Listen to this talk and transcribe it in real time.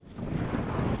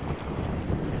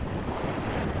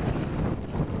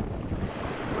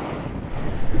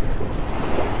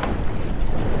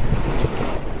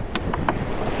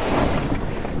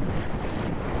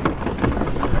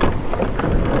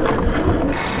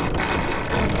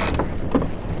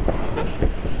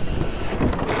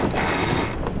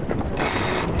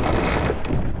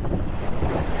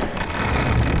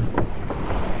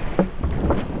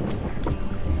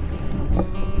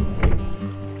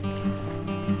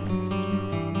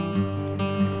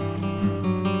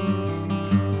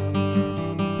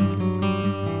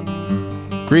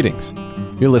Greetings.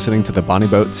 You're listening to the Bonnie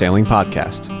Boat Sailing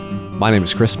Podcast. My name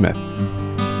is Chris Smith.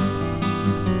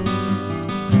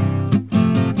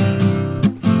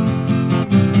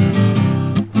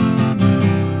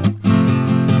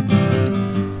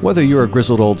 Whether you're a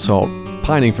grizzled old salt,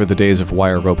 pining for the days of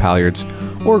wire rope halyards,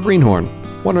 or a greenhorn,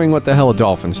 wondering what the hell a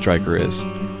dolphin striker is,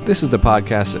 this is the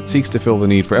podcast that seeks to fill the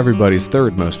need for everybody's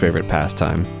third most favorite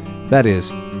pastime. That is,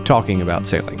 talking about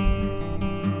sailing.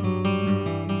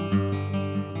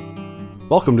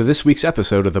 Welcome to this week's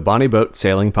episode of the Bonnie Boat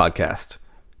Sailing Podcast.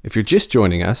 If you're just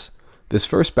joining us, this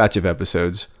first batch of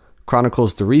episodes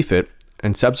chronicles the refit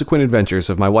and subsequent adventures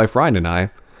of my wife Ryan and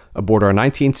I aboard our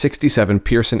 1967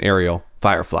 Pearson Ariel,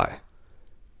 Firefly.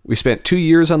 We spent 2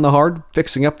 years on the hard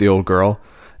fixing up the old girl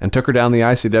and took her down the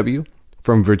ICW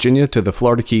from Virginia to the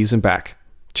Florida Keys and back.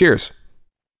 Cheers!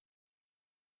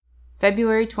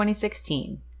 February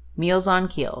 2016. Meals on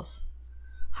Keels.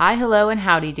 Hi, hello, and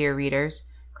howdy, dear readers.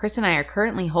 Chris and I are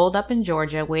currently holed up in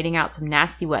Georgia waiting out some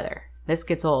nasty weather. This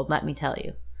gets old, let me tell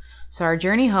you. So our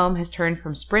journey home has turned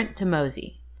from sprint to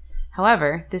mosey.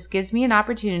 However, this gives me an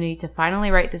opportunity to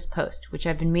finally write this post, which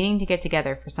I've been meaning to get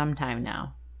together for some time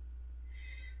now.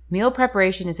 Meal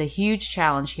preparation is a huge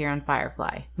challenge here on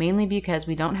Firefly, mainly because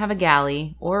we don't have a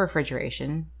galley or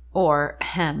refrigeration or,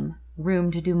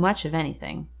 room to do much of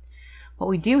anything. What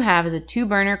we do have is a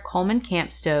 2-burner Coleman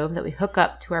camp stove that we hook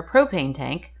up to our propane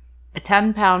tank, a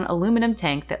 10-pound aluminum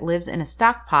tank that lives in a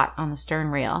stock pot on the stern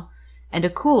rail, and a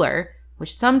cooler,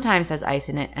 which sometimes has ice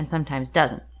in it and sometimes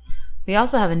doesn't. We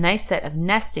also have a nice set of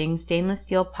nesting stainless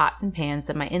steel pots and pans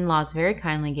that my in-laws very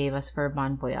kindly gave us for a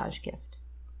Bon Voyage gift.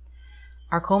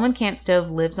 Our Coleman camp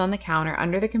stove lives on the counter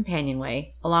under the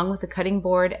companionway, along with the cutting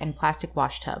board and plastic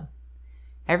wash tub.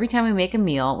 Every time we make a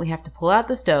meal, we have to pull out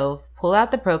the stove, pull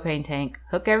out the propane tank,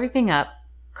 hook everything up,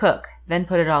 cook, then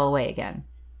put it all away again.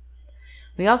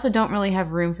 We also don't really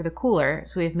have room for the cooler,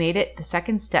 so we have made it the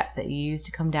second step that you use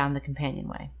to come down the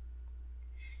companionway.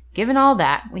 Given all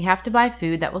that, we have to buy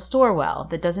food that will store well,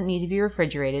 that doesn't need to be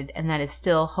refrigerated, and that is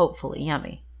still hopefully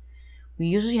yummy. We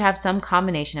usually have some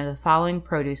combination of the following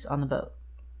produce on the boat: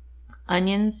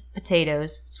 onions,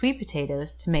 potatoes, sweet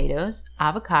potatoes, tomatoes,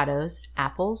 avocados,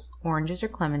 apples, oranges or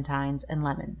clementines, and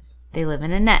lemons. They live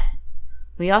in a net.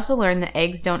 We also learned that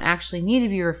eggs don't actually need to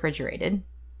be refrigerated.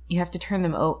 You have to turn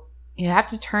them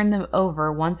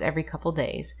over once every couple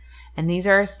days, and these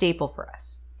are a staple for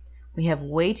us. We have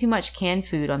way too much canned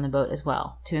food on the boat as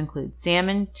well, to include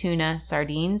salmon, tuna,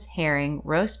 sardines, herring,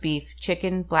 roast beef,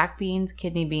 chicken, black beans,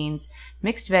 kidney beans,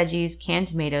 mixed veggies, canned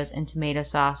tomatoes, and tomato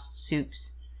sauce,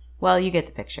 soups. Well, you get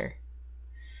the picture.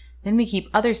 Then we keep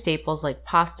other staples like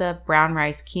pasta, brown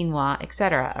rice, quinoa,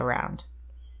 etc. around.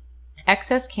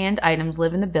 Excess canned items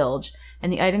live in the bilge,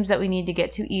 and the items that we need to get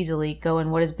to easily go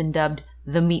in what has been dubbed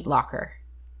the meat locker.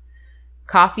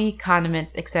 Coffee,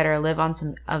 condiments, etc. live on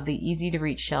some of the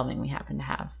easy-to-reach shelving we happen to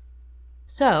have.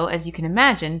 So, as you can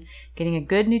imagine, getting a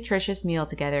good nutritious meal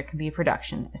together can be a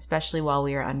production, especially while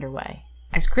we are underway.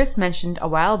 As Chris mentioned a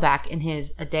while back in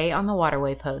his A Day on the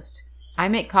Waterway post, I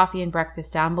make coffee and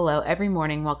breakfast down below every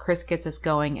morning while Chris gets us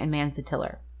going and mans the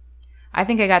tiller. I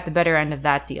think I got the better end of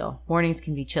that deal. Mornings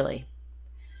can be chilly.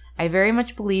 I very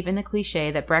much believe in the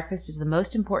cliche that breakfast is the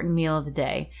most important meal of the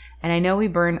day, and I know we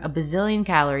burn a bazillion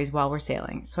calories while we're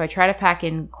sailing, so I try to pack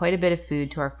in quite a bit of food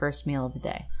to our first meal of the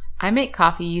day. I make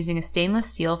coffee using a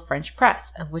stainless steel French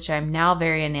press, of which I am now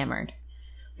very enamored.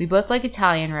 We both like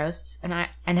Italian roasts,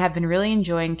 and have been really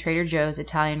enjoying Trader Joe's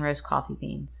Italian roast coffee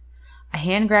beans. I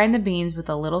hand grind the beans with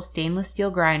a little stainless steel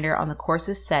grinder on the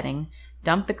coarsest setting,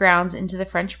 dump the grounds into the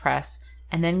French press,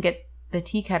 and then get the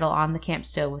tea kettle on the camp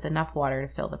stove with enough water to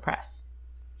fill the press.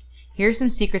 Here are some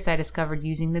secrets I discovered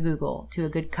using the Google to a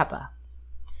good cuppa.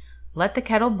 Let the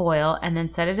kettle boil and then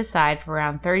set it aside for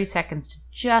around 30 seconds to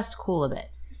just cool a bit.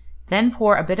 Then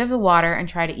pour a bit of the water and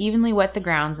try to evenly wet the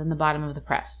grounds in the bottom of the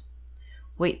press.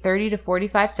 Wait 30 to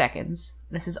 45 seconds.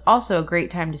 This is also a great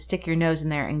time to stick your nose in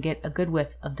there and get a good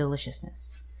whiff of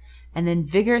deliciousness. And then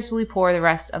vigorously pour the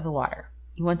rest of the water.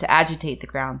 You want to agitate the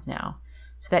grounds now,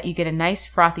 so that you get a nice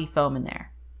frothy foam in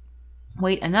there.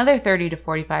 Wait another 30 to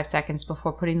 45 seconds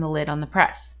before putting the lid on the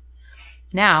press.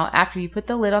 Now, after you put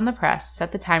the lid on the press,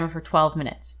 set the timer for 12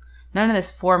 minutes. None of this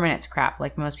 4 minutes crap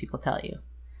like most people tell you.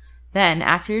 Then,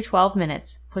 after your 12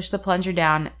 minutes, push the plunger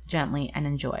down gently and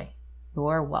enjoy.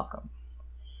 You're welcome.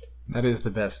 That is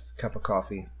the best cup of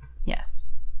coffee.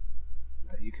 Yes.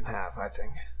 That you can have, I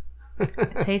think.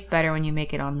 It tastes better when you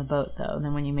make it on the boat, though,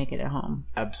 than when you make it at home.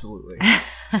 Absolutely.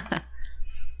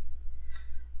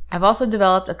 I've also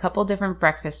developed a couple different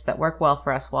breakfasts that work well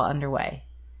for us while underway.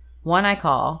 One I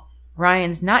call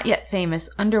Ryan's not yet famous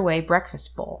underway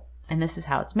breakfast bowl, and this is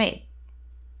how it's made.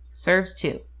 Serves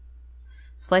 2.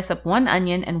 Slice up 1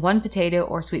 onion and 1 potato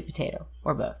or sweet potato,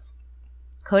 or both.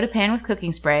 Coat a pan with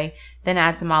cooking spray, then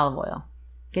add some olive oil.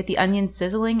 Get the onions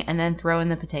sizzling and then throw in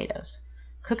the potatoes.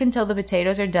 Cook until the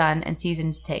potatoes are done and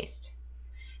season to taste.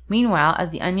 Meanwhile,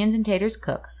 as the onions and taters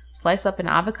cook, slice up an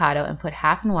avocado and put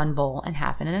half in one bowl and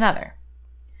half in another.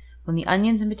 When the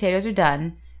onions and potatoes are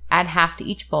done, add half to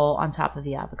each bowl on top of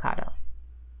the avocado.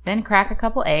 Then crack a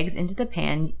couple eggs into the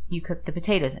pan you cooked the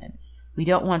potatoes in. We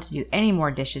don't want to do any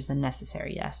more dishes than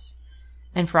necessary, yes.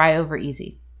 And fry over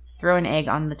easy. Throw an egg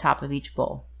on the top of each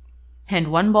bowl.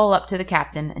 Hand 1 bowl up to the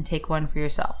captain and take 1 for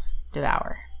yourself.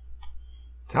 Devour.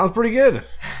 Sounds pretty good.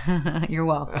 You're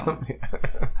welcome.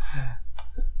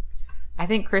 I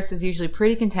think Chris is usually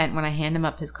pretty content when I hand him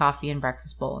up his coffee and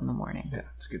breakfast bowl in the morning. Yeah,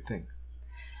 it's a good thing.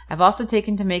 I've also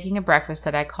taken to making a breakfast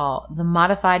that I call the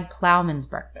modified plowman's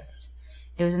breakfast.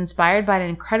 It was inspired by an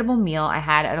incredible meal I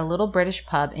had at a little British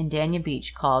pub in Dania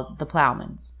Beach called the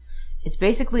Plowman's. It's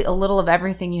basically a little of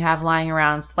everything you have lying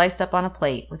around sliced up on a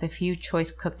plate with a few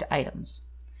choice cooked items.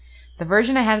 The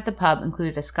version I had at the pub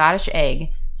included a Scottish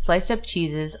egg, sliced up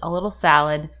cheeses, a little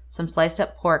salad, some sliced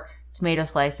up pork, tomato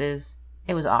slices.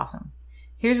 It was awesome.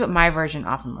 Here's what my version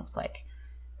often looks like.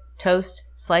 Toast,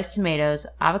 sliced tomatoes,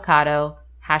 avocado,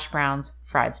 hash browns,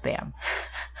 fried Spam.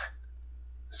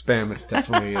 Spam is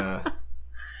definitely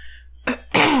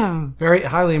very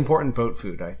highly important boat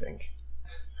food, I think.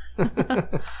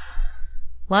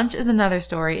 Lunch is another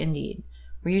story indeed.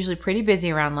 We're usually pretty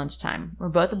busy around lunchtime. We're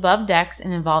both above decks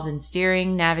and involved in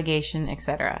steering, navigation,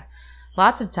 etc.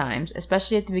 Lots of times,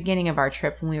 especially at the beginning of our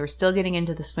trip when we were still getting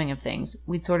into the swing of things,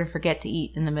 we'd sort of forget to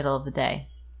eat in the middle of the day.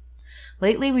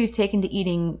 Lately, we've taken to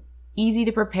eating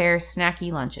easy-to-prepare,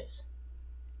 snacky lunches.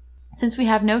 Since we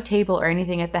have no table or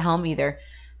anything at the helm either,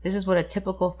 this is what a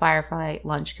typical Firefly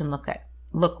lunch can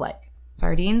look like.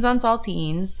 Sardines on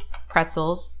saltines,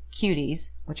 pretzels,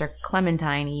 cuties, which are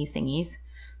clementine-y thingies,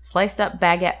 sliced up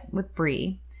baguette with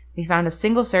brie. We found a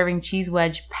single-serving cheese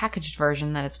wedge packaged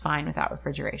version that is fine without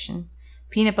refrigeration,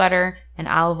 peanut butter, and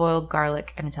olive oil,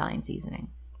 garlic, and Italian seasoning.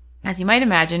 As you might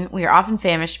imagine, we are often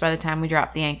famished by the time we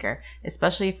drop the anchor,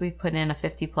 especially if we've put in a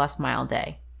 50-plus mile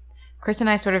day. Chris and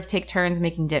I sort of take turns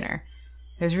making dinner.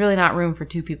 There's really not room for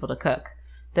 2 people to cook,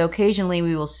 though occasionally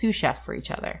we will sous chef for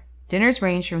each other. Dinners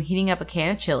range from heating up a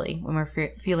can of chili when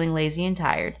we're feeling lazy and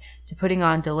tired to putting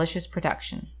on delicious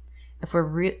production. If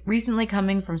we're recently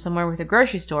coming from somewhere with a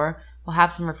grocery store, we'll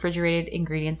have some refrigerated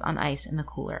ingredients on ice in the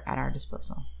cooler at our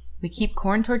disposal. We keep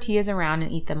corn tortillas around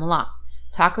and eat them a lot.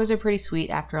 Tacos are pretty sweet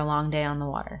after a long day on the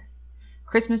water.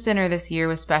 Christmas dinner this year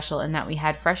was special in that we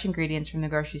had fresh ingredients from the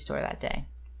grocery store that day.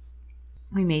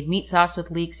 We made meat sauce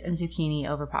with leeks and zucchini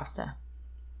over pasta.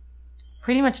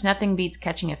 Pretty much nothing beats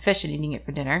catching a fish and eating it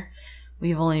for dinner.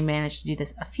 We've only managed to do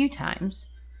this a few times.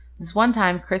 This one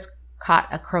time, Chris caught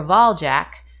a creval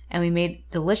jack, and we made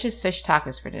delicious fish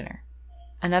tacos for dinner.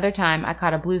 Another time, I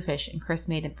caught a bluefish, and Chris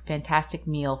made a fantastic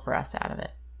meal for us out of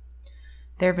it.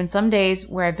 There have been some days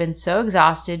where I've been so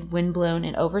exhausted, windblown,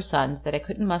 and oversunned that I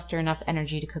couldn't muster enough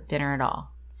energy to cook dinner at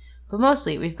all. But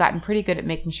mostly, we've gotten pretty good at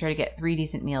making sure to get 3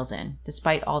 decent meals in,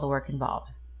 despite all the work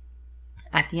involved.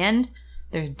 At the end,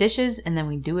 there's dishes, and then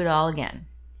we do it all again.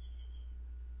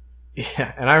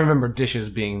 Yeah, and I remember dishes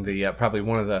being the probably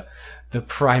one of the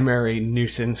primary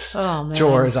nuisance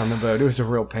chores on the boat. It was a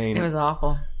real pain. It was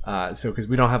awful. So because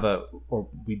we don't have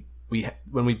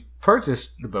when we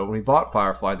purchased the boat, when we bought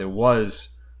Firefly, there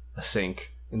was a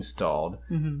sink installed,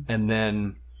 and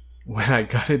then when I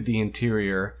gutted the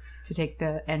interior to take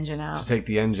the engine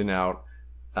out,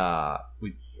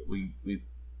 we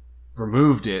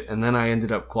removed it, and then I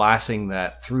ended up glassing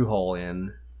that through hole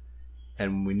in,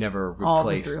 and we never replaced all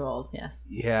the through holes. Yes.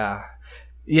 Yeah.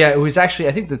 It was actually,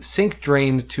 I think the sink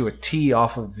drained to a T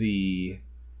off of the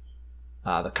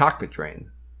cockpit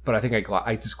drain, but I think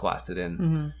I just glassed it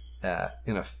in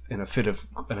in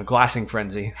a glassing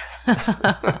frenzy.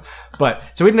 But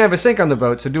so we didn't have a sink on the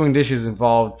boat, so doing dishes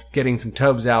involved getting some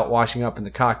tubs out, washing up in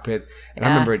the cockpit, and I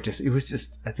remember it was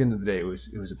just at the end of the day it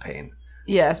was a pain.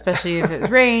 Yeah, especially if it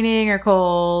was raining or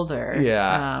cold or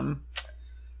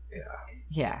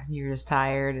you were just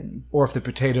tired, or if the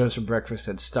potatoes from breakfast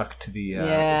had stuck to the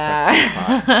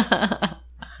pot.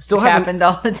 Still happened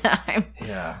all the time.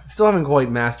 Yeah, still haven't quite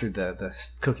mastered the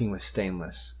cooking with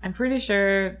stainless. I'm pretty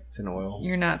sure it's an oil.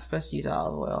 You're not supposed to use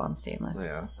olive oil on stainless,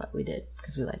 but we did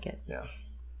because we like it. Yeah.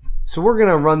 So we're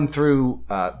gonna run through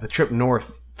the trip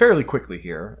north fairly quickly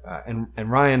here,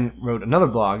 and Ryan wrote another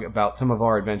blog about some of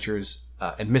our adventures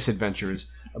and misadventures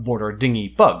aboard our dinghy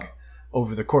Bug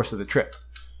over the course of the trip.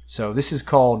 So this is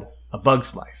called A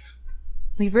Bug's Life.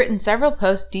 We've written several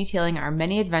posts detailing our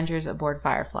many adventures aboard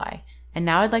Firefly, and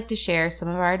now I'd like to share some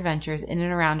of our adventures in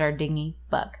and around our dinghy,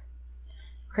 Bug.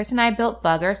 Chris and I built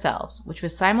Bug ourselves, which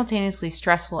was simultaneously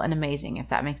stressful and amazing, if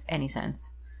that makes any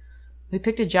sense. We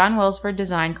picked a John Wellsford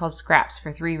design called Scraps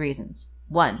for 3 reasons.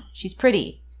 1, she's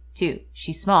pretty. 2,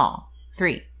 she's small.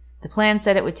 3, the plan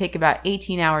said it would take about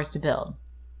 18 hours to build.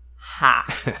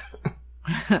 Ha!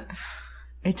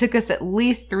 It took us at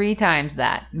least 3 times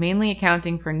that, mainly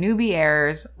accounting for newbie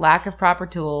errors, lack of proper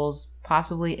tools,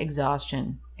 possibly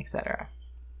exhaustion, etc.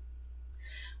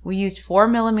 We used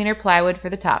 4mm plywood for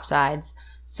the top sides,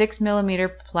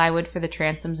 6mm plywood for the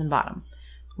transoms and bottom.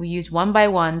 We used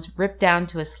 1x1s ripped down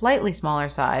to a slightly smaller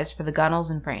size for the gunnels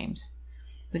and frames.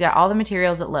 We got all the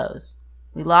materials at Lowe's.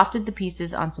 We lofted the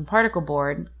pieces on some particle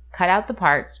board, cut out the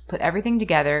parts, put everything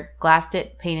together, glassed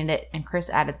it, painted it, and Chris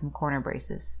added some corner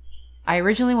braces. I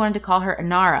originally wanted to call her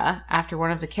Inara after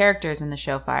one of the characters in the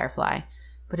show Firefly,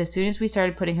 but as soon as we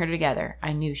started putting her together,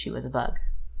 I knew she was a bug.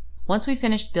 Once we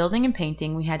finished building and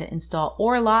painting, we had to install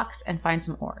oar locks and find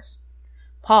some oars.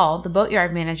 Paul, the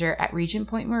boatyard manager at Regent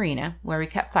Point Marina, where we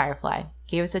kept Firefly,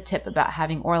 gave us a tip about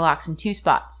having oar locks in 2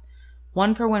 spots,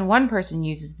 one for when one person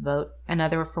uses the boat,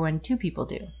 another for when 2 people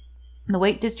do. The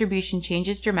weight distribution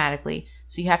changes dramatically,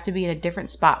 so you have to be in a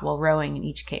different spot while rowing in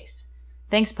each case.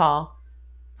 Thanks, Paul.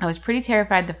 I was pretty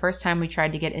terrified the first time we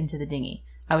tried to get into the dinghy.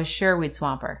 I was sure we'd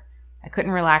swamp her. I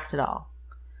couldn't relax at all.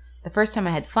 The first time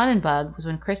I had fun in Bug was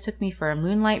when Chris took me for a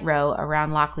moonlight row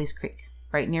around Lockley's Creek,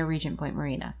 right near Regent Point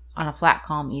Marina, on a flat,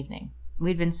 calm evening.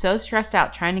 We'd been so stressed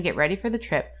out trying to get ready for the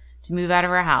trip, to move out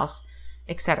of our house,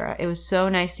 etc. It was so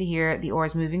nice to hear the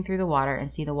oars moving through the water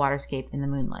and see the waterscape in the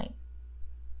moonlight.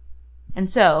 And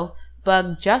so,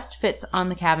 Bug just fits on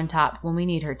the cabin top when we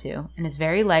need her to, and is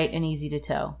very light and easy to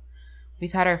tow.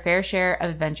 We've had our fair share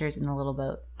of adventures in the little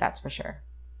boat, that's for sure.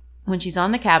 When she's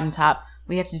on the cabin top,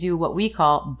 we have to do what we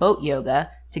call boat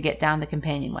yoga to get down the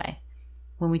companionway.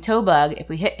 When we tow Bug, if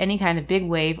we hit any kind of big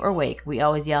wave or wake, we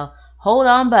always yell, "Hold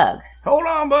on, Bug! Hold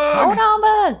on, Bug! Hold on,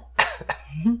 Bug!"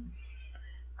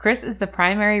 Chris is the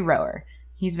primary rower.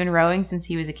 He's been rowing since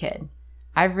he was a kid.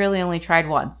 I've really only tried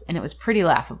once, and it was pretty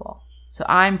laughable. So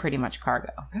I'm pretty much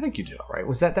cargo. I think you did all right.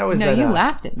 Was No, that? you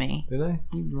laughed at me. Did I?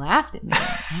 You laughed at me.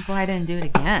 That's why I didn't do it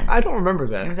again. I don't remember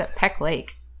that. It was at Peck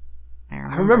Lake. I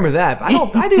remember that, but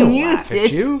I didn't you laugh did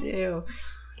at you. Too.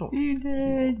 You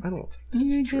did. I don't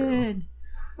think that's true. Did.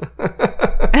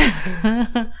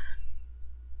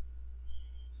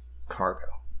 Cargo.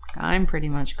 I'm pretty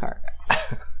much cargo.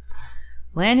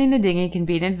 Landing the dinghy can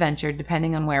be an adventure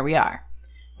depending on where we are.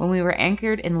 When we were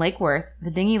anchored in Lake Worth, the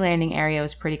dinghy landing area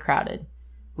was pretty crowded.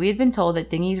 We had been told that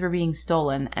dinghies were being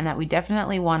stolen and that we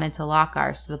definitely wanted to lock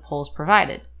ours to the poles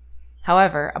provided.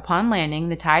 However, upon landing,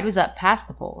 the tide was up past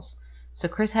the poles, so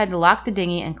Chris had to lock the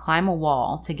dinghy and climb a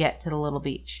wall to get to the little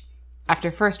beach,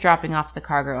 after first dropping off the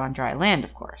cargo on dry land,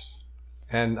 of course.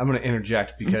 And I'm going to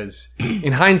interject because,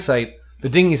 in hindsight, the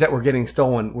dinghies that were getting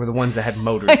stolen were the ones that had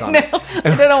motors on it. I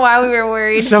don't know why we were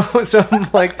worried. Some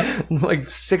like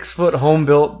 6-foot home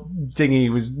built dinghy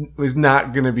was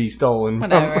not going to be stolen.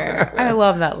 Whatever. I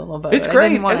love that little boat. It's great. I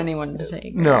didn't want anyone to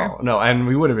take her. No, and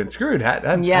we would have been screwed had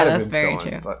that's been very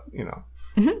stolen. true.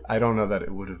 But I don't know that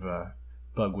it would have.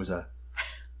 Bug was a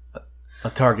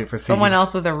target for thieves. Someone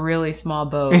else with a really small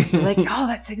boat. You're like, oh,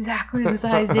 that's exactly the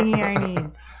size dinghy I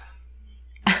need.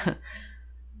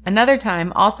 Another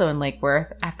time, also in Lake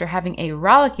Worth, after having a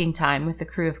rollicking time with the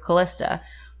crew of Callista,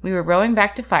 we were rowing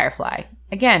back to Firefly.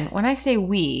 Again, when I say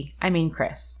we, I mean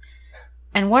Chris.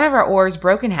 And one of our oars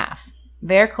broke in half.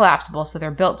 They're collapsible, so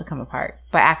they're built to come apart,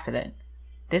 by accident.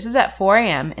 This was at 4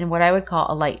 a.m. in what I would call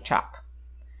a light chop.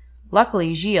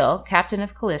 Luckily, Gilles, captain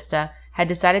of Callista, had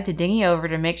decided to dinghy over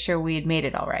to make sure we had made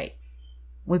it all right.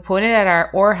 We pointed at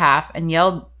our oar half and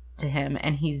yelled to him,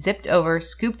 and he zipped over,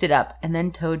 scooped it up, and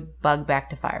then towed Bug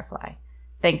back to Firefly.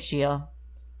 Thanks, Gilles.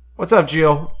 What's up,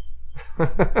 Gilles?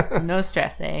 No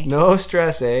stress, eh? No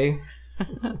stress, eh?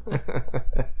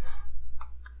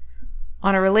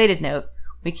 On a related note,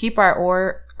 we keep our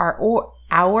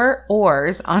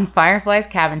oars on Firefly's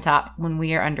cabin top when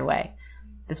we are underway.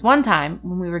 This one time,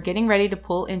 when we were getting ready to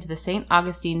pull into the St.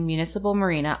 Augustine Municipal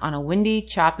Marina on a windy,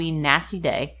 choppy, nasty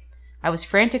day, I was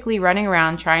frantically running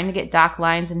around trying to get dock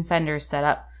lines and fenders set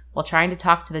up while trying to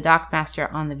talk to the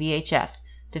dockmaster on the VHF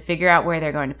to figure out where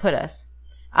they're going to put us.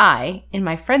 I, in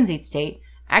my frenzied state,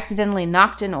 accidentally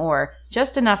knocked an oar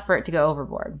just enough for it to go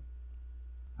overboard.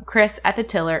 Chris, at the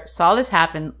tiller, saw this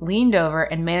happen, leaned over,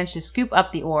 and managed to scoop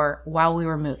up the oar while we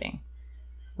were moving.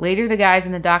 Later, the guys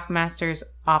in the dockmaster's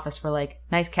office were like,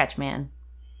 "Nice catch, man."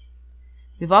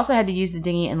 We've also had to use the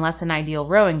dinghy in less than ideal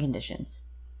rowing conditions.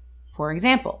 For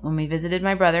example, when we visited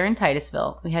my brother in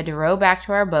Titusville, we had to row back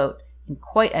to our boat in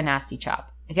quite a nasty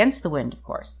chop, against the wind, of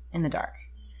course, in the dark.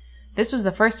 This was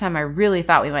the first time I really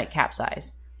thought we might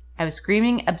capsize. I was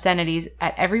screaming obscenities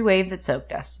at every wave that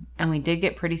soaked us, and we did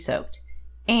get pretty soaked.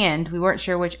 And we weren't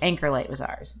sure which anchor light was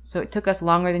ours, so it took us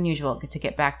longer than usual to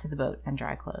get back to the boat and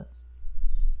dry clothes.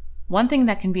 One thing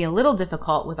that can be a little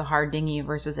difficult with a hard dinghy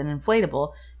versus an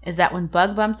inflatable is that when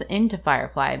Bug bumps into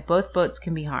Firefly, both boats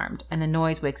can be harmed, and the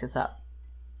noise wakes us up.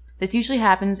 This usually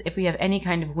happens if we have any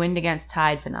kind of wind against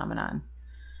tide phenomenon.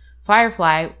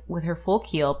 Firefly, with her full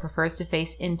keel, prefers to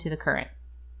face into the current.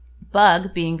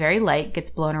 Bug, being very light,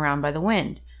 gets blown around by the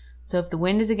wind, so if the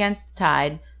wind is against the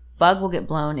tide, Bug will get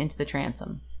blown into the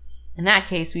transom. In that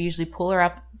case, we usually pull her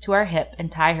up to our hip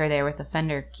and tie her there with a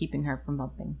fender, keeping her from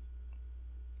bumping.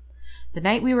 The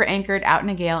night we were anchored out in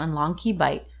a gale in Long Key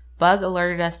Bight, Bug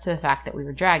alerted us to the fact that we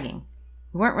were dragging.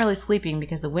 We weren't really sleeping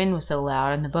because the wind was so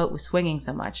loud and the boat was swinging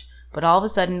so much, but all of a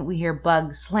sudden we hear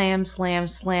Bug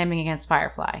slamming against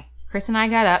Firefly. Chris and I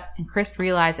got up, and Chris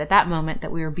realized at that moment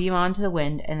that we were beam on to the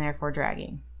wind and therefore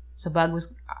dragging. So Bug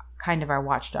was kind of our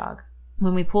watchdog.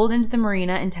 When we pulled into the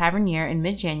marina in Tavernier in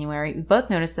mid-January, we both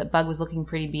noticed that Bug was looking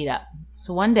pretty beat up.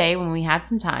 So one day, when we had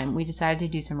some time, we decided to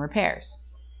do some repairs.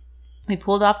 We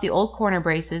pulled off the old corner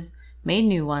braces, made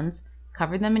new ones,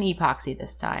 covered them in epoxy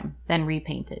this time, then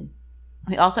repainted.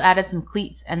 We also added some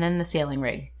cleats and then the sailing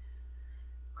rig.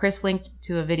 Chris linked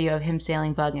to a video of him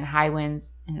sailing Bug in high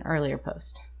winds in an earlier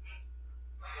post.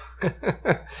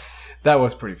 That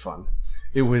was pretty fun.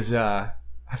 It was, I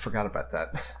forgot about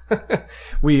that.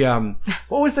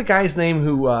 What was the guy's name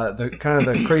who,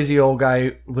 the crazy old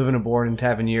guy living aboard in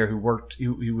Tavernier who worked, he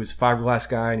was a fiberglass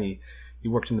guy and he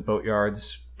worked in the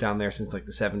boatyards down there since like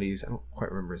the 70s. I don't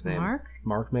quite remember his name.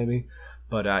 Mark maybe.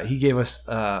 But he gave us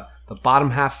the bottom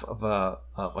half of a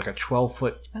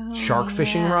 12-foot shark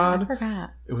fishing rod. I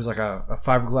forgot. It was like a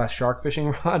fiberglass shark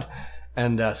fishing rod.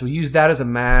 And so we used that as a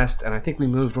mast, and I think we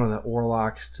moved one of the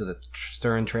oarlocks to the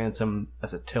stern transom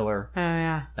as a tiller. Oh,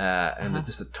 yeah. And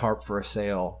just a tarp for a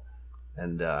sail.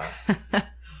 And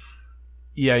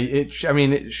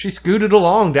she scooted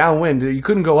along downwind. You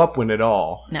couldn't go upwind at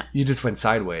all. No. You just went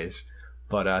sideways.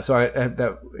 But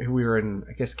we were in,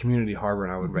 I guess, Community Harbor,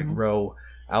 and I would row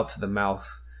out to the mouth,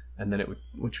 and then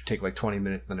which would take like 20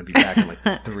 minutes, and then I'd be back in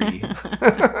like 3.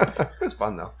 It was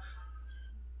fun though.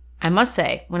 I must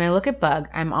say, when I look at Bug,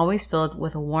 I'm always filled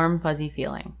with a warm, fuzzy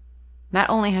feeling. Not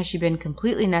only has she been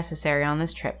completely necessary on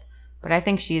this trip, but I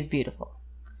think she is beautiful.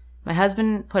 My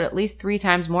husband put at least 3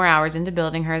 times more hours into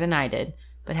building her than I did,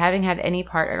 but having had any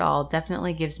part at all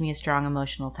definitely gives me a strong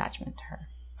emotional attachment to her.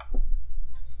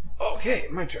 Okay,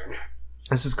 my turn.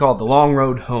 This is called The Long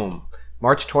Road Home,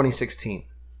 March 2016.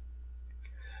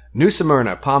 New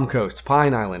Smyrna, Palm Coast,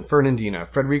 Pine Island, Fernandina,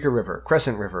 Frederica River,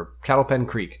 Crescent River, Cattlepen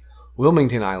Creek,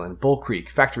 Wilmington Island, Bull Creek,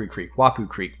 Factory Creek, Wapoo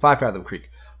Creek, Five Fathom Creek,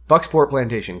 Bucksport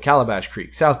Plantation, Calabash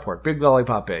Creek, Southport, Big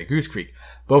Lollipop Bay, Goose Creek,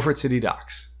 Beaufort City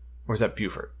Docks. Or is that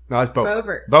Beaufort? No, that's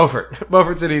Beaufort.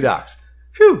 Beaufort City Docks.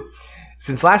 Phew!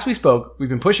 Since last we spoke, we've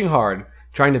been pushing hard,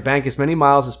 trying to bank as many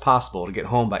miles as possible to get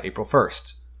home by April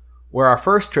 1st. Where our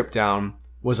first trip down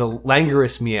was a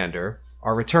languorous meander,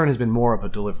 our return has been more of a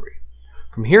delivery.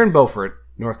 From here in Beaufort,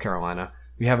 North Carolina,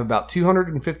 we have about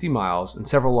 250 miles and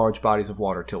several large bodies of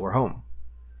water till we're home.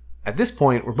 At this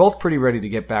point, we're both pretty ready to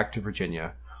get back to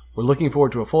Virginia. We're looking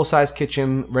forward to a full-size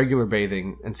kitchen, regular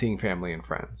bathing, and seeing family and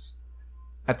friends.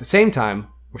 At the same time,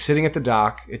 we're sitting at the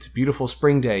dock, it's a beautiful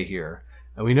spring day here,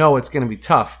 and we know it's going to be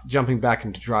tough jumping back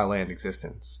into dry land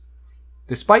existence.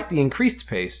 Despite the increased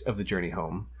pace of the journey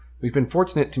home, we've been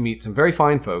fortunate to meet some very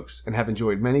fine folks and have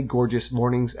enjoyed many gorgeous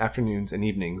mornings, afternoons, and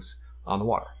evenings on the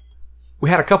water. We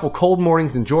had a couple cold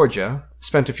mornings in Georgia,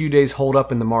 spent a few days holed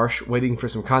up in the marsh waiting for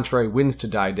some contrary winds to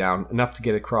die down enough to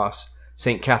get across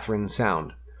St. Catherine's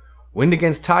Sound. Wind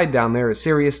against tide down there is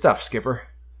serious stuff, Skipper.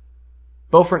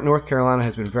 Beaufort, North Carolina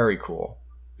has been very cool.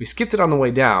 We skipped it on the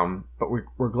way down, but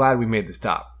we're glad we made the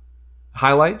stop.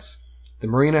 Highlights? The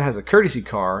marina has a courtesy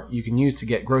car you can use to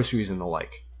get groceries and the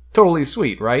like. Totally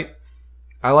sweet, right?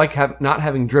 I like not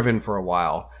having driven for a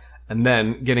while, and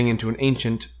then getting into an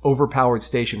ancient, overpowered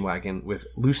station wagon with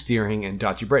loose steering and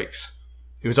dodgy brakes.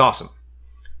 It was awesome.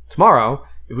 Tomorrow,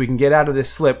 if we can get out of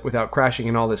this slip without crashing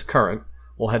in all this current,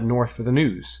 we'll head north for the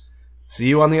news. See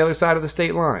you on the other side of the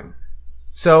state line.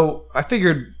 So, I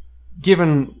figured,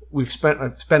 given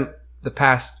I've spent the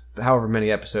past however many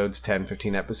episodes, 10,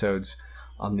 15 episodes,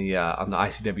 on the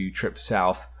ICW trip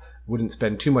south, wouldn't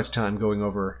spend too much time going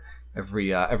over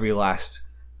every last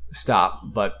stop,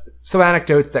 but some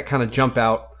anecdotes that kind of jump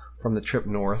out from the trip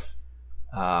north.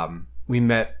 we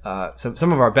met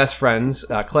some of our best friends,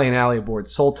 Clay and Allie, aboard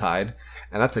Soul Tide,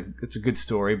 and it's a good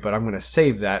story. But I'm going to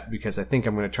save that because I think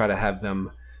I'm going to try to have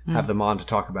them on to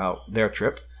talk about their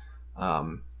trip.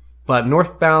 But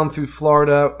northbound through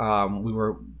Florida, we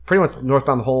were pretty much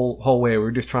northbound the whole way. We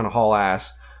were just trying to haul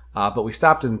ass. But we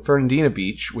stopped in Fernandina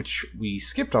Beach, which we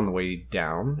skipped on the way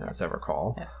down, as I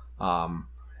recall. Yes.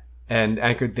 And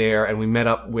anchored there, and we met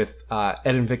up with Ed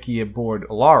and Vicky aboard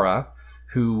Alara,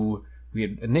 who we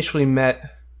had initially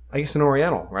met, I guess, in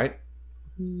Oriental, right?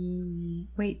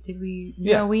 Wait, did we?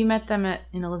 Yeah. No, we met them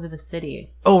in Elizabeth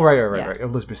City. Oh, right,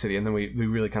 Elizabeth City, and then we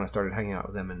really kind of started hanging out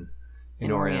with them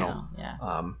in Oriental. Yeah.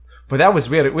 But that was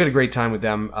we had a great time with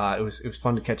them. It was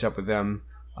fun to catch up with them.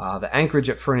 The anchorage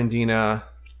at Fernandina.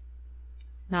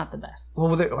 Not the best.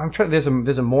 Well, I'm trying. There's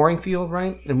a mooring field,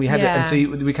 right? And we had to, and so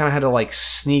we kind of had to like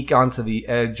sneak onto the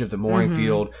edge of the mooring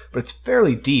field, but it's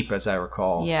fairly deep, as I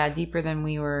recall. Yeah, deeper than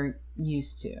we were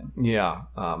used to. Yeah.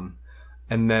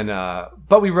 And then,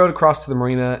 but we rode across to the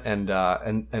marina, and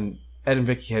Ed and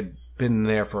Vicky had been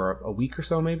there for a week or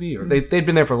so, maybe, or they'd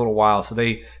been there for a little while, so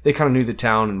they kind of knew the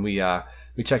town, and we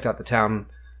checked out the town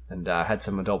and had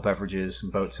some adult beverages, some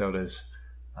boat sodas,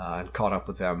 and caught up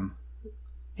with them.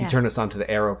 He turned us on to the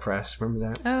AeroPress. Remember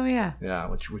that? Oh, yeah. Yeah,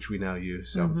 which we now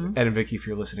use. So, Ed and Vicky, if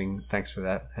you're listening, thanks for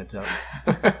that. Heads up.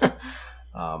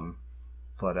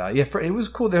 But it was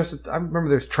cool. I remember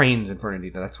there's trains in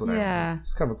Fernandina. That's what I remember.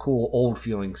 It's kind of a cool,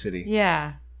 old-feeling city.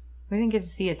 Yeah. We didn't get to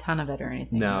see a ton of it or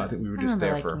anything. No, I think we were just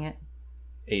there for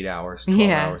 8 hours, 12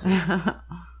 hours.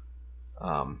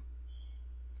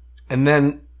 And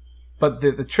then, but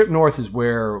the trip north is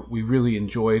where we really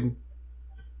enjoyed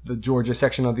the Georgia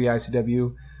section of the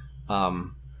ICW.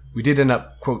 We did end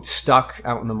up, quote, stuck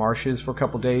out in the marshes for a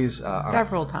couple days.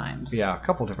 Several times. Yeah, a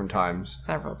couple different times.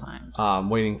 Several times.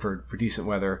 Waiting for decent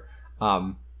weather.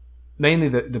 Mainly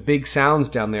the big sounds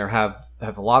down there have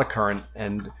a lot of current,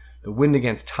 and the wind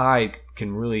against tide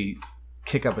can really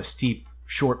kick up a steep,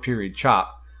 short period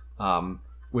chop,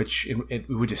 which it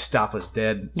would just stop us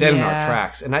dead in our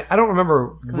tracks. And I don't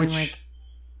remember which... Like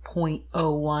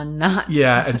 0.01 knots.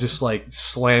 Yeah, and just like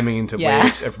slamming into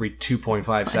waves every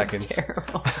 2.5 seconds.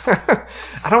 Terrible.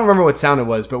 I don't remember what sound it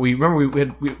was, but we remember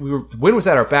the wind was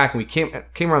at our back, and we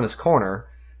came around this corner,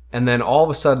 and then all of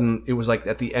a sudden it was like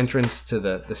at the entrance to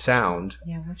the sound.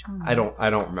 Yeah, which one? I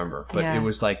don't remember, but it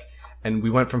was like, and we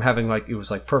went from having like it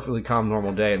was like perfectly calm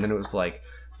normal day, and then it was like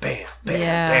bam, bam,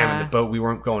 bam, and the boat, we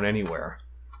weren't going anywhere.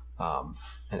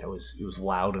 And it was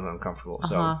loud and uncomfortable.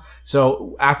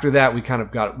 So after that, we kind of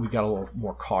got a little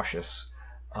more cautious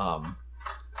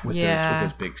with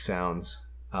those big sounds.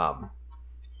 But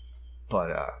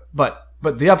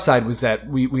the upside was that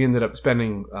we ended up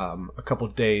spending a couple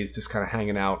of days just kind of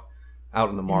hanging out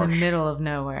in the marsh, in the middle of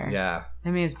nowhere. Yeah, I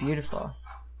mean, it was beautiful,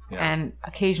 and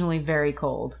occasionally very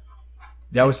cold.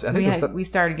 That was. I think we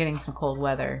started getting some cold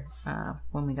weather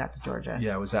when we got to Georgia.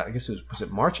 Yeah, was that? I guess was it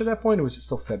March at that point, or was it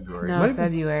still February? No,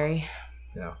 February.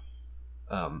 Yeah.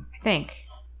 I think.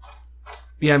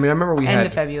 Yeah, I mean, I remember we had end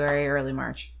of February, early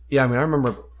March. Yeah, I mean, I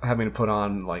remember having to put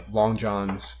on like long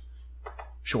johns,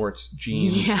 shorts,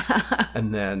 jeans,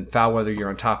 and then foul weather gear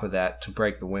on top of that to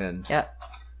break the wind. Yep.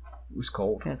 It was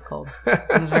cold. It was cold.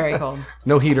 It was very cold.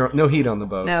 No heat on the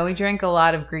boat. No, we drank a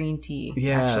lot of green tea.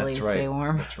 Yeah, actually, that's to stay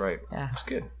warm. That's right. Yeah, it's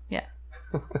good. Yeah.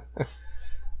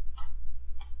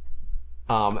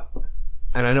 And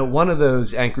I know one of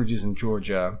those anchorages in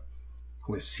Georgia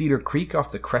was Cedar Creek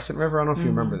off the Crescent River. I don't know if you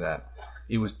remember that.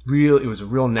 It was a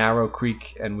real narrow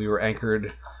creek, and we were anchored.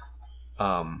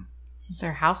 Is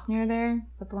there a house near there?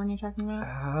 Is that the one you're talking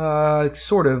about?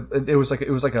 Sort of. It was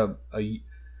like a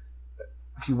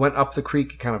if you went up the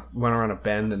creek, it kind of went around a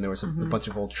bend, and there was a bunch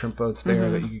of old shrimp boats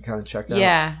there that you could kind of check out.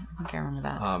 Yeah, I think I remember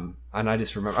that. And I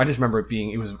just remember it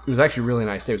being. It was actually a really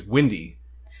nice day. It was windy,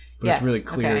 but it was a really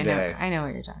clear day. I know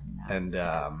what you're talking about. And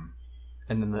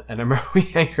and I remember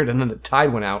we anchored, and then the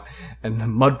tide went out, and the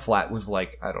mud flat was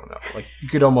like, I don't know, like you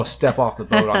could almost step off the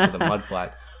boat onto the mud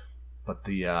flat. But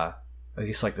I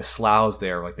guess like the sloughs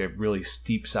there, like they're really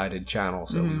steep sided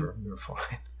channels, so we were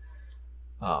fine.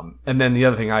 And then the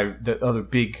other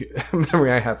big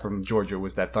memory I have from Georgia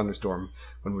was that thunderstorm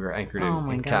when we were anchored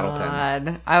in Cattle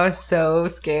Pen. I was so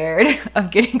scared of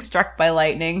getting struck by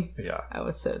lightning. Yeah. I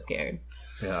was so scared.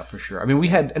 Yeah, for sure. I mean, we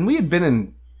had been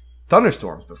in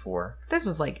thunderstorms before. This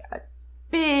was like a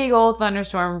big old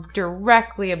thunderstorm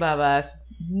directly above us.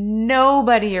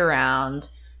 Nobody around.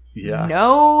 Yeah.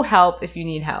 No help if you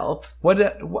need help.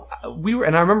 We were,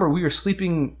 and I remember we were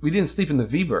sleeping. We didn't sleep in the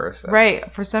V berth. Right.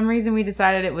 For some reason, we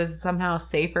decided it was somehow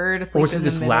safer to sleep in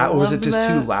the middle. Was it just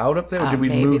too loud up there? Or did we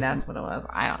maybe move? That's what it was.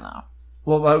 I don't know.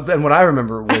 Well, then what I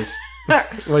remember was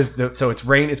so it's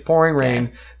rain. It's pouring rain.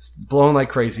 Yes. It's blowing like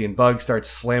crazy, and Bug starts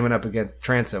slamming up against the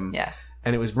transom. Yes.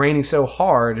 And it was raining so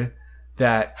hard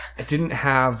that I didn't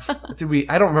have.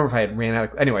 I don't remember if I had ran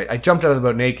out. Anyway, I jumped out of the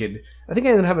boat naked. I think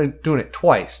I ended up doing it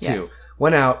twice too. Yes.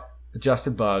 Went out,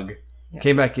 adjusted Bug, Yes.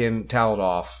 came back in, toweled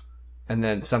off, and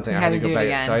then something I had had to to go do back. it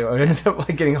again. So I ended up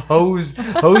like getting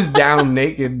hosed down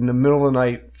naked in the middle of the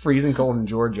night, freezing cold in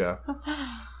Georgia.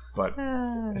 But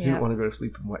I didn't want to go to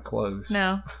sleep in wet clothes.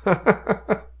 No.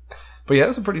 But yeah, it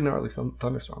was a pretty gnarly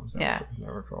thunderstorm. Yeah. I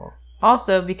recall.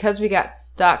 Also, because we got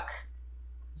stuck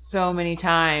so many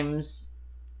times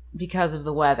because of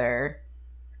the weather,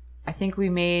 I think we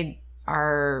made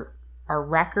our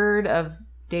record of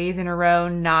days in a row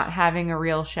not having a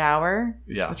real shower.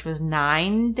 Yeah. Which was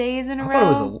 9 days in a row.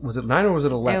 I thought it was it 9 or was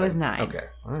it 11? It was 9. Okay.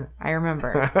 All right. I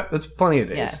remember. That's plenty of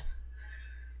days. Yes.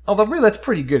 Although really that's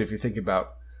pretty good if you think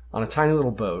about on a tiny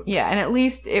little boat. Yeah, and at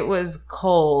least it was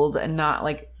cold and not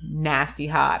like nasty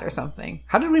hot or something.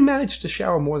 How did we manage to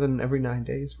shower more than every 9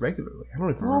 days regularly? I don't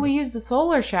even remember. Well, we used the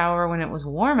solar shower when it was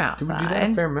warm outside. Did we do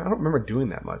that a fair amount? I don't remember doing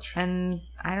that much. And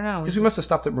I don't know. Because we must have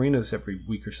stopped at marinas every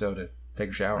week or so to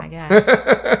take a shower. I guess.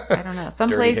 I don't know. Some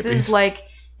Dirty places, hippies. like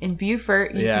in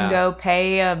Beaufort, you can go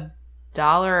pay $1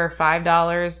 or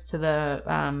 $5 to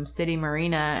the city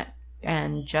marina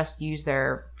and just use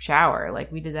their shower.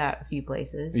 Like we did that a few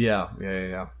places. Yeah.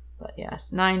 But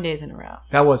yes, 9 days in a row.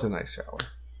 That was a nice shower.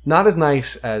 Not as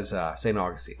nice as St.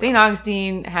 Augustine. St.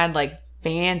 Augustine had like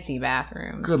fancy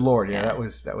bathrooms. Good Lord, yeah. That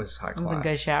was high class. It was a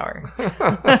good shower.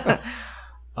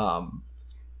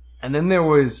 And then there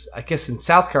was, I guess, in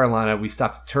South Carolina, we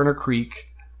stopped at Turner Creek,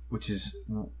 which is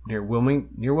near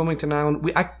Wilmington Island.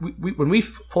 We when we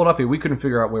pulled up here, we couldn't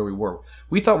figure out where we were.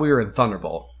 We thought we were in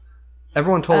Thunderbolt.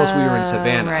 Everyone told us we were in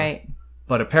Savannah, right?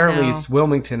 But apparently No. it's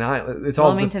Wilmington Island. It's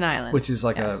Wilmington Island, which is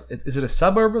like yes. is it a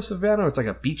suburb of Savannah? Or it's like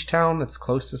a beach town that's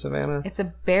close to Savannah. It's a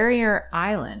barrier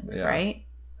island, Yeah. right?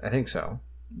 I think so.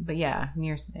 But yeah,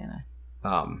 near Savannah.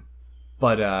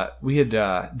 But we had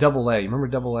Double A. You remember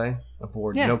Double A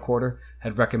aboard Yeah. No Quarter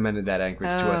had recommended that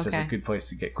anchorage to Oh, us as a okay. good place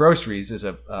to get groceries, as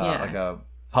a Yeah. like a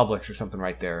Publix or something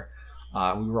right there.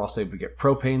 We were also able to get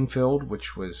propane filled,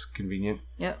 which was convenient.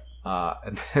 Yep.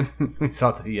 And then we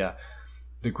saw the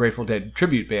Grateful Dead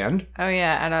tribute band. Oh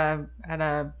yeah, at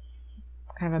a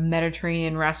kind of a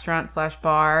Mediterranean restaurant /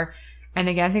 bar. And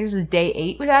again, I think this was day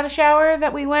 8 without a shower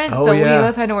that we went. Oh, so yeah. we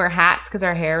both had to wear hats because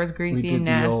our hair was We greasy did and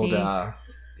nasty.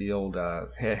 the old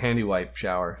handy wipe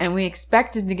shower. And we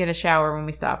expected to get a shower when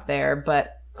we stopped there,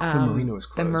 but The marina was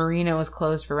closed. The marina was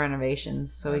closed for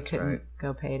renovations, so That's we couldn't right.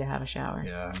 go pay to have a shower.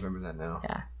 Yeah, I remember that now.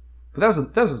 Yeah. But that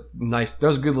was nice. That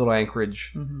was a good little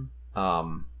anchorage. Mm-hmm.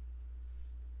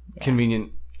 Yeah.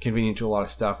 Convenient to a lot of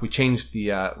stuff. We changed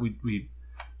the we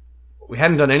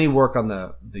hadn't done any work on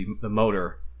the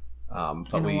motor,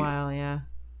 but In a while, yeah.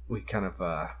 we kind of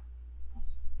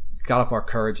got up our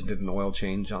courage and did an oil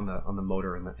change on the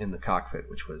motor in the cockpit,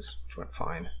 which went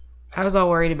fine. I was all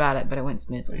worried about it, but it went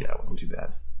smoothly. Yeah, it wasn't too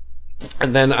bad.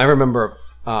 And then I remember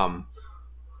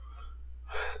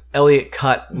Elliott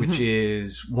Cut, which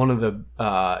is one of the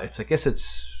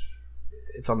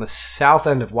it's on the south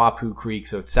end of Wapoo Creek,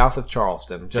 so it's south of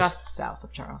Charleston, Just south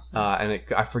of Charleston. and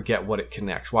I forget what it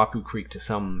connects, Wapoo Creek to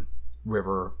some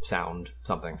river, sound,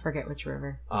 something. I forget which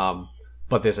river.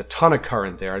 But there's a ton of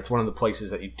current there. It's one of the places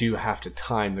that you do have to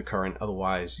time the current,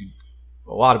 otherwise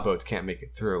a lot of boats can't make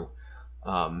it through.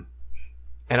 And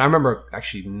I remember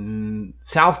actually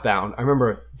southbound, I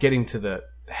remember getting to the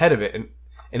head of it, and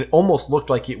it almost looked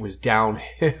like it was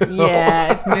downhill.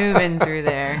 Yeah, it's moving through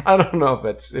there. I don't know if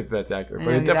that's accurate,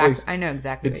 but it definitely. I know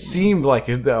exactly. It what you seemed like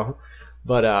it though,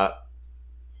 but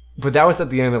that was at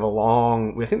the end of a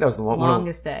long. I think that was the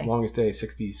longest day. Longest day,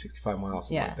 60, 65 miles,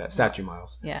 something like that, statue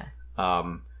miles. Yeah.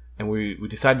 And we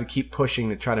decided to keep pushing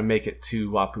to try to make it to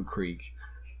Wapoo Creek.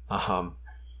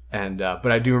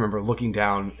 But I do remember looking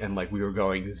down and like we were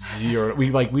going 0.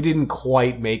 We didn't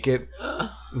quite make it.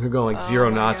 We were going like 0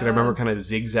 knots, and I remember kind of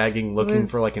zigzagging, looking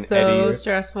for like an eddy. So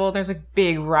stressful. There's like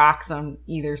big rocks on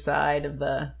either side of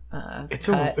the. It's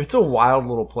a wild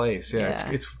little place. Yeah.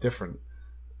 It's different.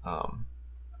 Yeah.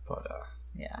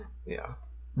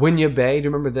 Winya Bay. Do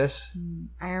you remember this?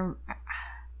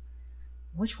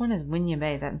 Which one is Winya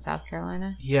Bay? Is that in South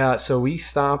Carolina? Yeah. So we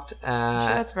stopped at.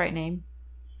 Sure, that's the right name.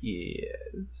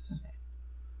 Yes. Okay.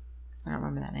 I don't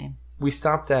remember that name. We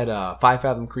stopped at 5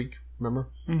 Fathom Creek. Remember?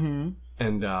 Mm-hmm.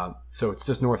 And so it's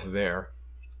just north of there.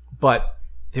 But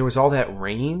there was all that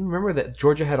rain. Remember that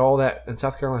Georgia had all that, and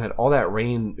South Carolina had all that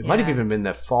rain. It might have even been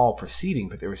that fall preceding,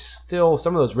 but there was still,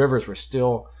 some of those rivers were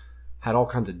still, had all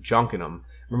kinds of junk in them.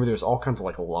 remember there was all kinds of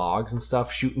like logs and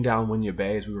stuff shooting down Winyah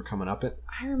Bay as we were coming up it.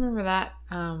 I remember that.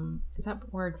 Is that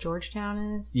where Georgetown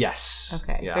is? Yes.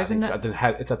 Okay. Yeah, it's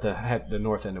at the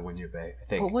north end of Winyah Bay, I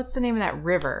think. Well, what's the name of that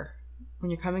river?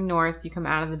 When you're coming north, you come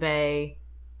out of the bay.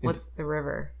 What's the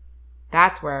river?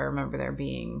 That's where I remember there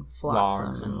being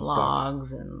flotsam and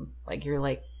logs and like you're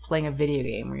like playing a video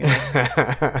game where you're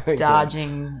like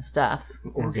dodging stuff.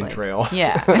 Oregon Trail.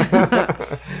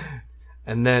 Yeah.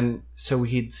 And then, so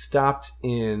he'd stopped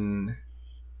in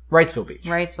Wrightsville Beach.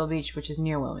 Wrightsville Beach, which is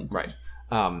near Wilmington. Right.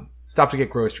 Stopped to get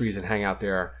groceries and hang out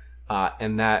there.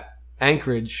 And that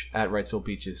anchorage at Wrightsville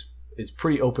Beach is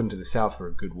pretty open to the south for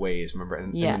a good ways, remember?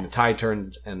 And then the tide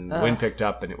turned and the wind picked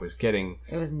up and it was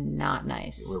not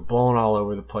nice. We were blowing all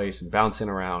over the place and bouncing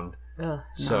around. Not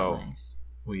nice.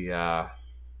 We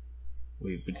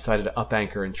decided to up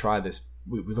anchor and try this.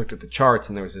 We looked at the charts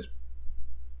and there was this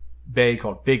bay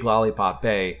called Big Lollipop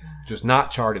Bay, which was not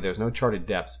charted. There was no charted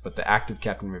depths, but the active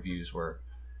captain reviews were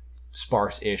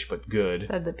sparse-ish but good.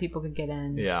 Said that people could get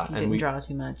in. Yeah, and didn't draw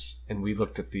too much. And we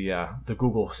looked at the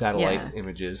Google satellite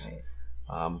images.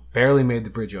 Right. Barely made the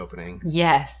bridge opening.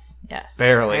 Yes.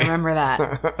 Barely. I remember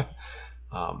that.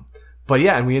 But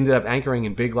yeah, and we ended up anchoring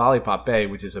in Big Lollipop Bay,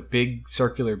 which is a big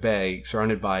circular bay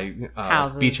surrounded by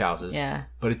beach houses. Yeah.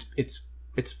 But it's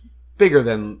bigger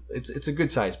than it's a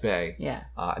good sized bay. Yeah.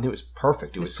 And it was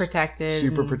perfect. It was protected.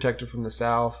 Super protected from the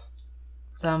south.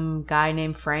 Some guy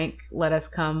named Frank let us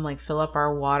come like fill up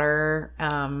our water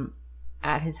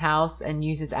at his house and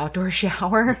use his outdoor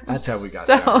shower. That's how we got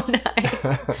so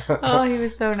nice. Oh, he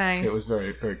was so nice. It was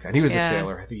very, very kind. He was a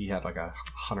sailor. I think he had like a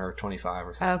 125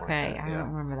 or something. Okay, like that. I don't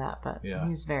remember that, but he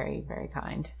was very, very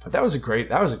kind. But that was a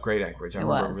great anchorage. I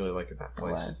remember really liking that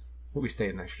place. It was. I think we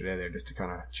stayed an extra day there just to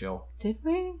kind of chill. Did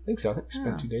we? I think so. I think we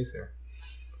spent 2 days there.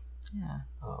 Yeah.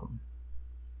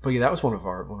 But yeah, that was one of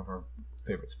our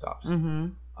favorite stops. Mm-hmm.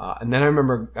 And then I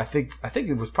remember, I think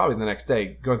it was probably the next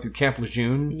day, going through Camp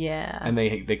Lejeune. Yeah. And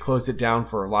they closed it down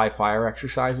for live fire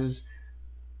exercises.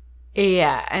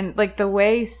 Yeah, and like the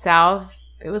way south,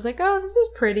 it was like, oh, this is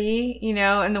pretty,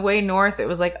 and the way north, it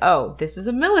was like, oh, this is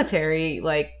a military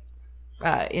like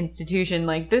institution.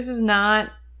 Like this is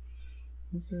not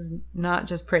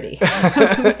just pretty.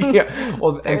 Yeah.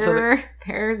 Well,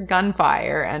 there's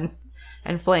gunfire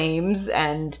and flames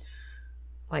and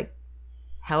like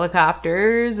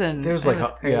helicopters and there's like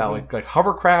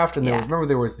hovercraft and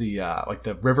there was the like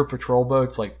the river patrol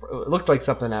boats, like it looked like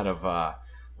something out of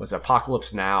was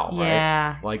Apocalypse Now, right?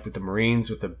 Yeah, like with the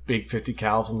Marines with the big 50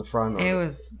 cals in the front. It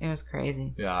was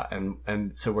crazy. Yeah,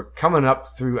 and so we're coming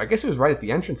up through, I guess it was right at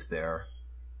the entrance there,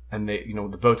 and they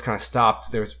the boats kind of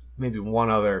stopped. There was maybe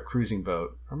one other cruising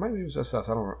boat, or maybe it was just us.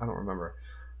 I don't remember.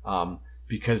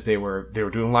 Because they were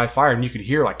doing live fire and you could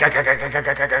hear like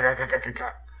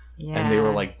yeah. And they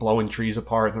were like blowing trees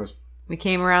apart. We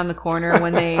came around the corner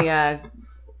when they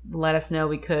let us know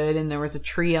we could, and there was a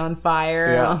tree on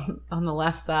fire on the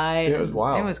left side. It was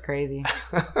wild. It was crazy.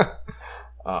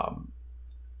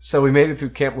 So we made it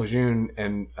through Camp Lejeune,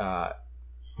 and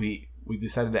we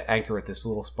decided to anchor at this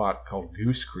little spot called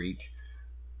Goose Creek,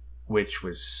 which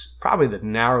was probably the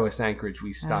narrowest anchorage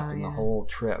we stopped in the whole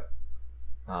trip.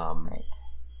 Right.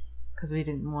 Because we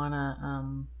didn't want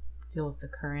to deal with the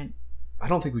current. I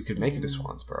don't think we could make it to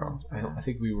Swansboro. I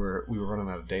think we were running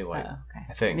out of daylight. Oh, okay.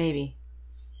 I think maybe.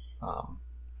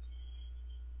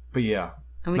 But yeah,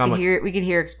 and we could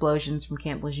hear explosions from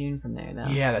Camp Lejeune from there, though.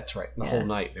 Yeah, that's right. The whole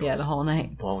night. The whole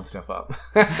night, blowing stuff up.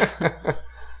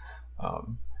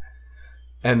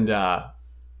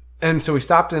 And so we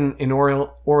stopped in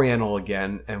Oriental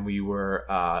again, and we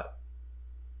were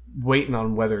waiting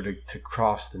on whether to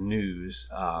cross the News.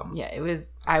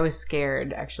 I was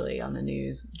scared actually on the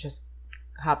News, just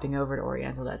hopping over to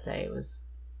Oriental that day. It was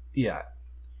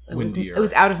windier. It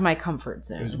was out of my comfort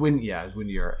zone. It was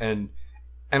windier, and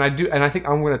I think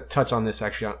I'm going to touch on this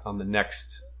actually on the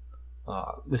next.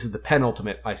 This is the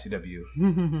penultimate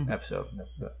ICW episode,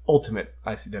 the ultimate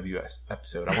ICW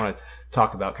episode. I want to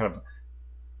talk about kind of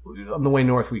on the way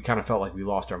north. We kind of felt like we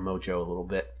lost our mojo a little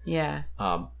bit. Yeah.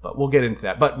 But we'll get into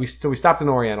that. But we stopped in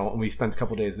Oriental and we spent a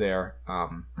couple days there.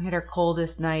 We had our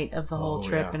coldest night of the whole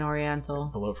trip in Oriental.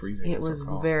 Below freezing. It was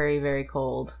very, very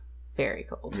cold. Very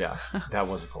cold. Yeah, that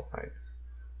was a cold night.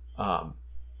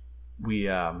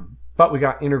 But we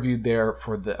got interviewed there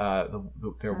for their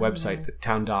website, the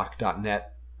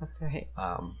towndoc.net. That's right.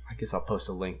 I guess I'll post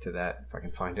a link to that if I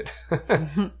can find it.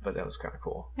 But that was kind of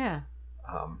cool. Yeah.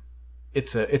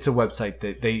 It's a website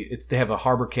that they have a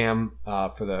harbor cam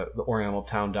for the Oriental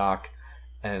Town Dock,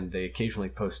 and they occasionally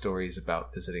post stories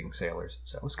about visiting sailors.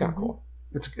 So it's kind of cool.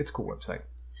 It's a cool website.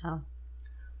 Yeah.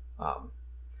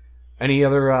 Any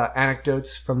other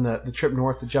anecdotes from the trip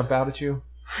north that jump out at you?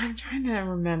 I'm trying to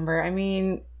remember. I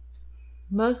mean,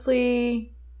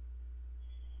 mostly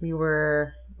we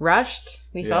were rushed.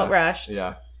 We felt rushed.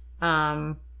 Yeah.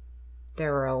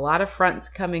 There were a lot of fronts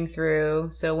coming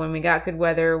through. So when we got good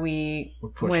weather, we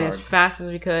went as fast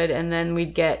as we could. And then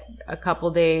we'd get a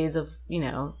couple days of,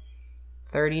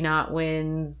 30 knot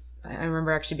winds. I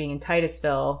remember actually being in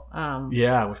Titusville.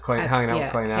 With Clay, hanging out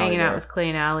with Clay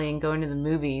and Allie and going to the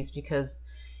movies, because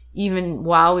even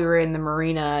while we were in the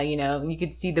marina, you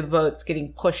could see the boats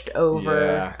getting pushed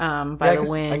over by the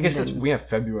wind. I guess we have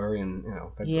February and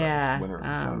February is winter.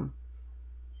 So.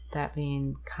 That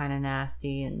being kind of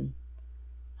nasty and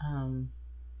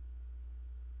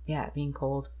being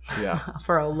cold. Yeah.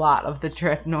 For a lot of the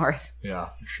trip north.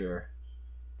 Yeah, for sure.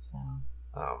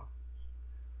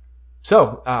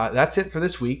 So that's it for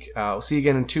this week. We'll see you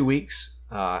again in 2 weeks,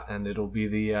 and it'll be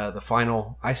the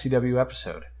final ICW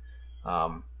episode.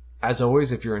 As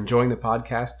always, if you're enjoying the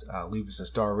podcast, leave us a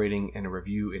star rating and a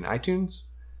review in iTunes.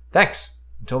 Thanks.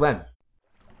 Until then.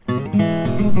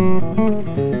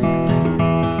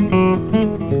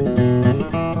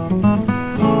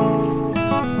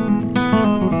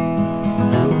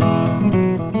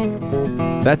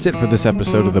 That's it for this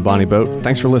episode of The Bonnie Boat.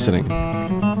 Thanks for listening.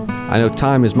 I know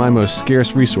time is my most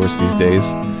scarce resource these days,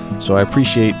 so I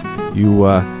appreciate you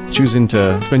choosing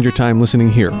to spend your time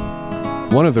listening here.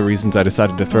 One of the reasons I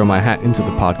decided to throw my hat into the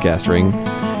podcast ring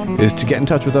is to get in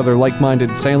touch with other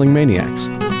like-minded sailing maniacs.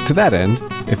 To that end,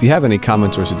 if you have any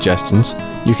comments or suggestions,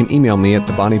 you can email me at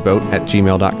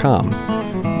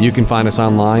thebonnieboat@gmail.com. You can find us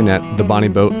online at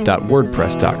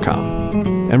thebonnieboat.wordpress.com.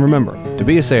 And remember, to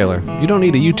be a sailor, you don't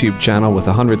need a YouTube channel with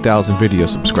 100,000 video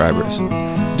subscribers. You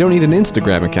don't need an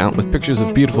Instagram account with pictures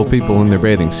of beautiful people in their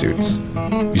bathing suits.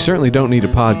 You certainly don't need a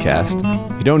podcast.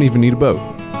 You don't even need a boat.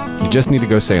 You just need to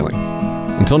go sailing.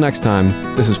 Until next time,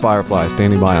 this is Firefly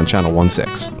standing by on Channel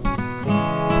 16.